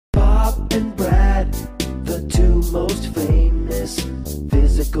and Brad, the two most famous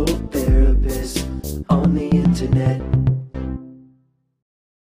physical therapists on the internet.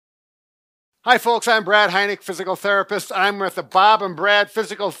 Hi folks, I'm Brad Heineck, physical therapist. I'm with the Bob and Brad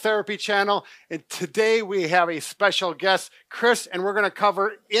Physical Therapy channel, and today we have a special guest, Chris, and we're going to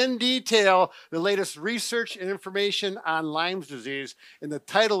cover in detail the latest research and information on Lyme's disease. And the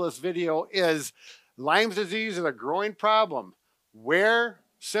title of this video is Lyme's disease is a growing problem. Where,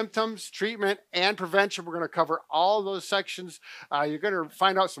 symptoms, treatment, and prevention. We're going to cover all those sections. You're going to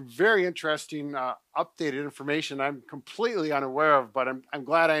find out some very interesting updated information I'm completely unaware of, but I'm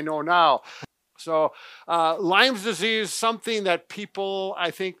glad I know now. So Lyme's disease, something that people, I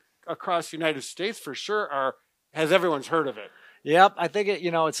think, across the United States for sure everyone's heard of it. Yep, I think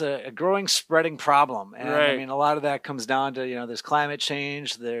it's a growing, spreading problem, and Right. I mean a lot of that comes down to there's climate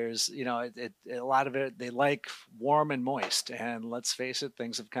change. There's a lot of it they like warm and moist, and let's face it,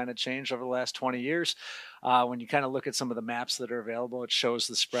 things have kind of changed over the last 20 years. When you kind of look at some of the maps that are available, it shows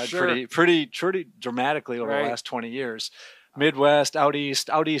the spread Sure. pretty dramatically over Right. the last 20 years. Midwest, out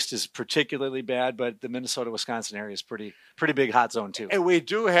east is particularly bad, but the Minnesota-Wisconsin area is pretty big hot zone too. And we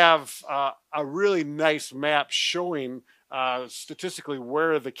do have a really nice map showing statistically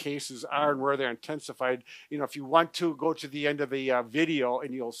where the cases are and where they're intensified. If you want to go to the end of the video,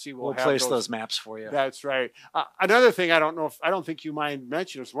 and you'll see We'll have place those maps for you. That's right. Another thing, I don't think you mind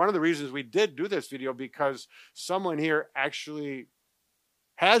mentioning, is one of the reasons we did do this video because someone here actually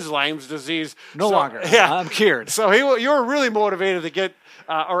has Lyme's disease. No longer. Yeah, I'm cured. So you were really motivated to get,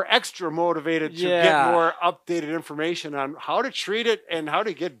 or extra motivated to get more updated information on how to treat it and how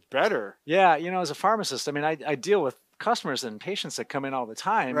to get better. Yeah, as a pharmacist, I mean, I deal with customers and patients that come in all the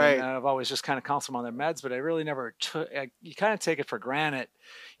time, Right. and I've always just kind of counsel them on their meds, but I really never you kind of take it for granted,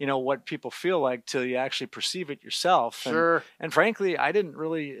 what people feel like till you actually perceive it yourself. Sure. And frankly, I didn't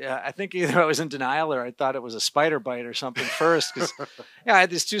really, I think either I was in denial or I thought it was a spider bite or something first, because I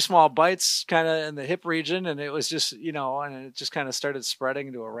had these two small bites kind of in the hip region, and it was just, and it just kind of started spreading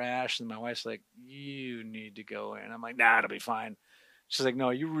into a rash, and my wife's like, you need to go in. I'm like, nah, it'll be fine. She's like,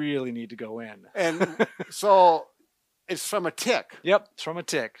 no, you really need to go in. And so it's from a tick. Yep, it's from a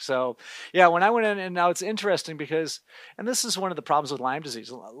tick. So, yeah, when I went in, and now it's interesting because, and this is one of the problems with Lyme disease.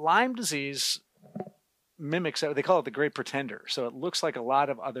 Lyme disease mimics, they call it the great pretender. So it looks like a lot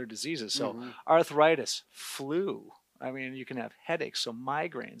of other diseases. So arthritis, flu. I mean, you can have headaches, so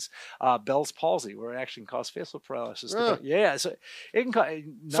migraines, Bell's palsy, where it actually can cause facial paralysis. Yeah, so it can cause.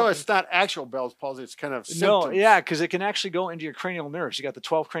 So it's not actual Bell's palsy; it's kind of symptoms. No, yeah, because it can actually go into your cranial nerves. You got the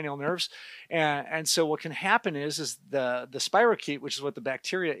 12 cranial nerves, and so what can happen is the spirochete, which is what the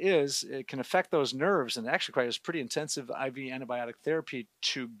bacteria is, it can affect those nerves, and it actually requires pretty intensive IV antibiotic therapy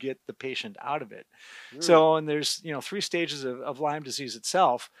to get the patient out of it. So, and there's 3 stages of Lyme disease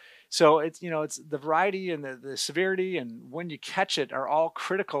itself. So it's the variety and the severity and when you catch it are all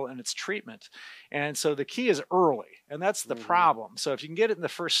critical in its treatment. And so the key is early, and that's the problem. So if you can get it in the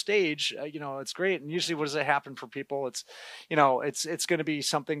first stage, it's great. And usually what does it happen for people? It's it's going to be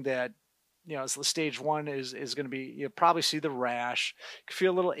something that, so stage 1 is going to be, you'll probably see the rash,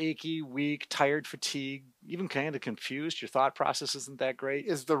 feel a little achy, weak, tired, fatigued, even kind of confused. Your thought process isn't that great.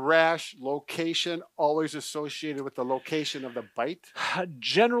 Is the rash location always associated with the location of the bite?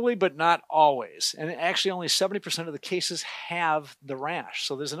 Generally, but not always. And actually only 70% of the cases have the rash.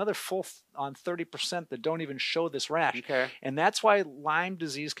 So there's another full on 30% that don't even show this rash. Okay. And that's why Lyme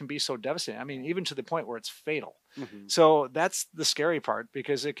disease can be so devastating. I mean, even to the point where it's fatal. So that's the scary part,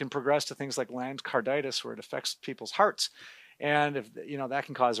 because it can progress to things like Lyme's carditis, where it affects people's hearts. And if that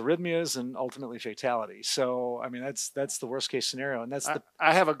can cause arrhythmias and ultimately fatality. So I mean, that's the worst case scenario. And that's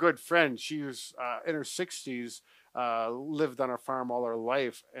I have a good friend. She was in her 60s, lived on a farm all her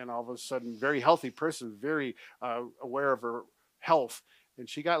life, and all of a sudden, very healthy person, very aware of her health. And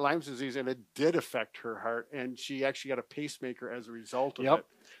she got Lyme's disease, and it did affect her heart, and she actually got a pacemaker as a result of it.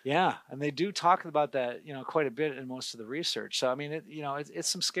 Yeah, and they do talk about that, quite a bit in most of the research. So I mean, it's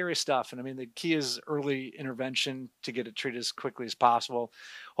some scary stuff, and I mean, the key is early intervention to get it treated as quickly as possible.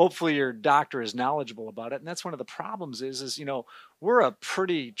 Hopefully, your doctor is knowledgeable about it, and that's one of the problems. Is we're a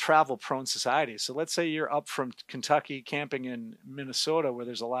pretty travel-prone society. So let's say you're up from Kentucky camping in Minnesota, where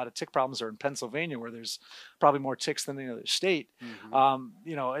there's a lot of tick problems, or in Pennsylvania, where there's probably more ticks than any other state.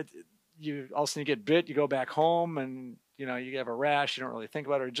 You also you get bit, you go back home, and you have a rash, you don't really think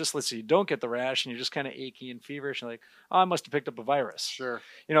about it, or just let's say you don't get the rash and you're just kind of achy and feverish, and you're like, oh, I must have picked up a virus. Sure.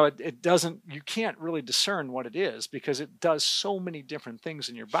 It doesn't, you can't really discern what it is because it does so many different things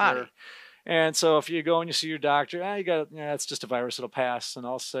in your body. Sure. And so if you go and you see your doctor, you got, it's just a virus, it'll pass. And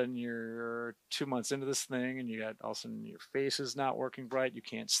all of a sudden you're 2 months into this thing and you got all of a sudden your face is not working bright. You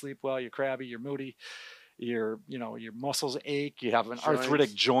can't sleep well. You're crabby. You're moody. Your muscles ache. You have an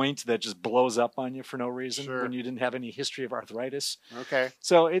arthritic joint that just blows up on you for no reason when you didn't have any history of arthritis. Okay.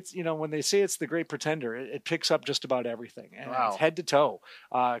 So it's, when they say it's the great pretender, it picks up just about everything. And it's head to toe.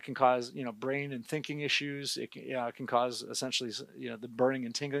 It can cause, brain and thinking issues. It can cause essentially, the burning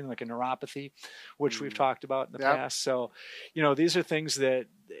and tingling like a neuropathy, which we've talked about in the past. So, these are things that,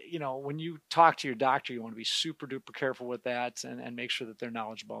 when you talk to your doctor, you want to be super duper careful with that and make sure that they're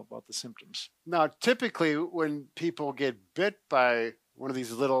knowledgeable about the symptoms. Now, typically when people get bit by one of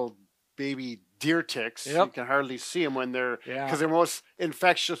these little baby deer ticks, you can hardly see them when because they're most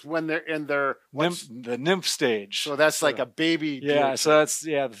infectious when they're in the nymph stage. So that's like a baby deer tick. So that's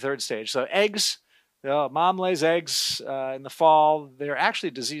the third stage. So eggs. Mom lays eggs in the fall. They're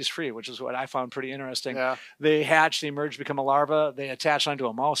actually disease-free, which is what I found pretty interesting. Yeah. They hatch, they emerge, become a larva. They attach onto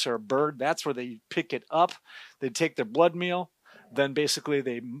a mouse or a bird. That's where they pick it up. They take their blood meal. Then basically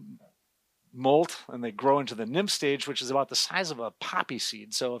they molt and they grow into the nymph stage, which is about the size of a poppy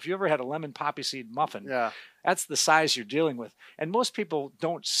seed. So if you ever had a lemon poppy seed muffin, that's the size you're dealing with. And most people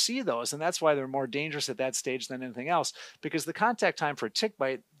don't see those, and that's why they're more dangerous at that stage than anything else, because the contact time for a tick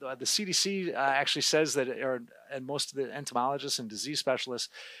bite, the CDC actually says that, and most of the entomologists and disease specialists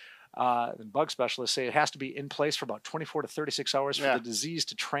and bug specialists say it has to be in place for about 24 to 36 hours for the disease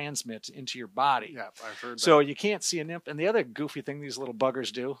to transmit into your body. Yeah, I've heard that. So you can't see a nymph. And the other goofy thing these little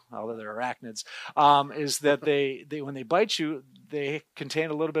buggers do, although they're arachnids, is that they when they bite you, they contain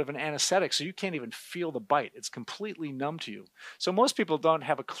a little bit of an anesthetic, so you can't even feel the bite. It's completely numb to you. So most people don't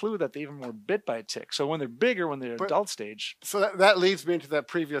have a clue that they even were bit by a tick. So when they're bigger, when they're adult stage. So that leads me into that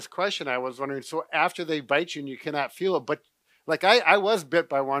previous question. I was wondering, so after they bite you and you cannot feel it, but like I was bit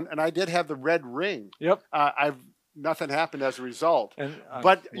by one, and I did have the red ring. Yep. Nothing happened as a result. And,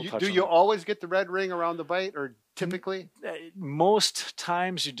 but do you always get the red ring around the bite, or typically? Most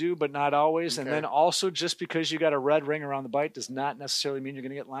times you do, but not always. Okay. And then also, just because you got a red ring around the bite does not necessarily mean you're going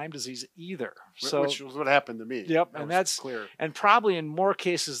to get Lyme disease either. So, which was what happened to me. Yep, and that's clear. And probably in more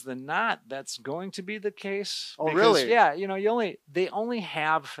cases than not, that's going to be the case. Oh, really? Yeah, they only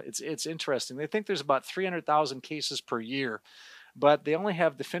have. It's interesting. They think there's about 300,000 cases per year, but they only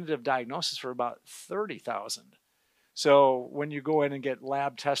have definitive diagnosis for about 30,000. So when you go in and get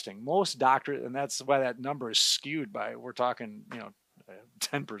lab testing, most doctors, and that's why that number is skewed by, we're talking,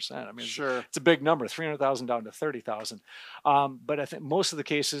 10%. I mean, it's a big number, 300,000 down to 30,000. But I think most of the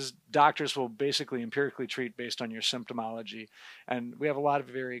cases, doctors will basically empirically treat based on your symptomology. And we have a lot of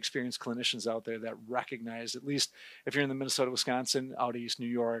very experienced clinicians out there that recognize, at least if you're in the Minnesota, Wisconsin, out east, New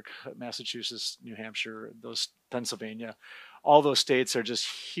York, Massachusetts, New Hampshire, Pennsylvania, all those states are just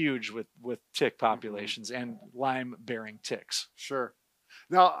huge with tick populations and Lyme-bearing ticks. Sure.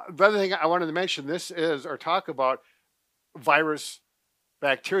 Now, the other thing I wanted to mention, talk about virus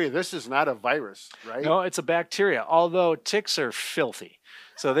bacteria. This is not a virus, right? No, it's a bacteria, although ticks are filthy.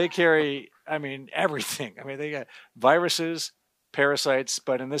 So they carry, everything. They got viruses, parasites,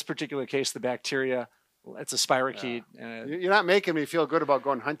 but in this particular case, the bacteria, it's a spirochete. You're not making me feel good about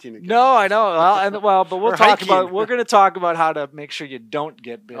going hunting again. No, I know. But we're going to talk about how to make sure you don't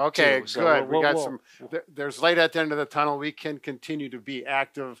get bit. Okay, too. So good. We got there's light at the end of the tunnel. We can continue to be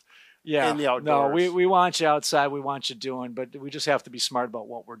active in the outdoors. No, we want you outside. We want you doing, but we just have to be smart about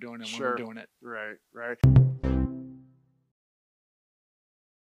what we're doing and when we're doing it. Right.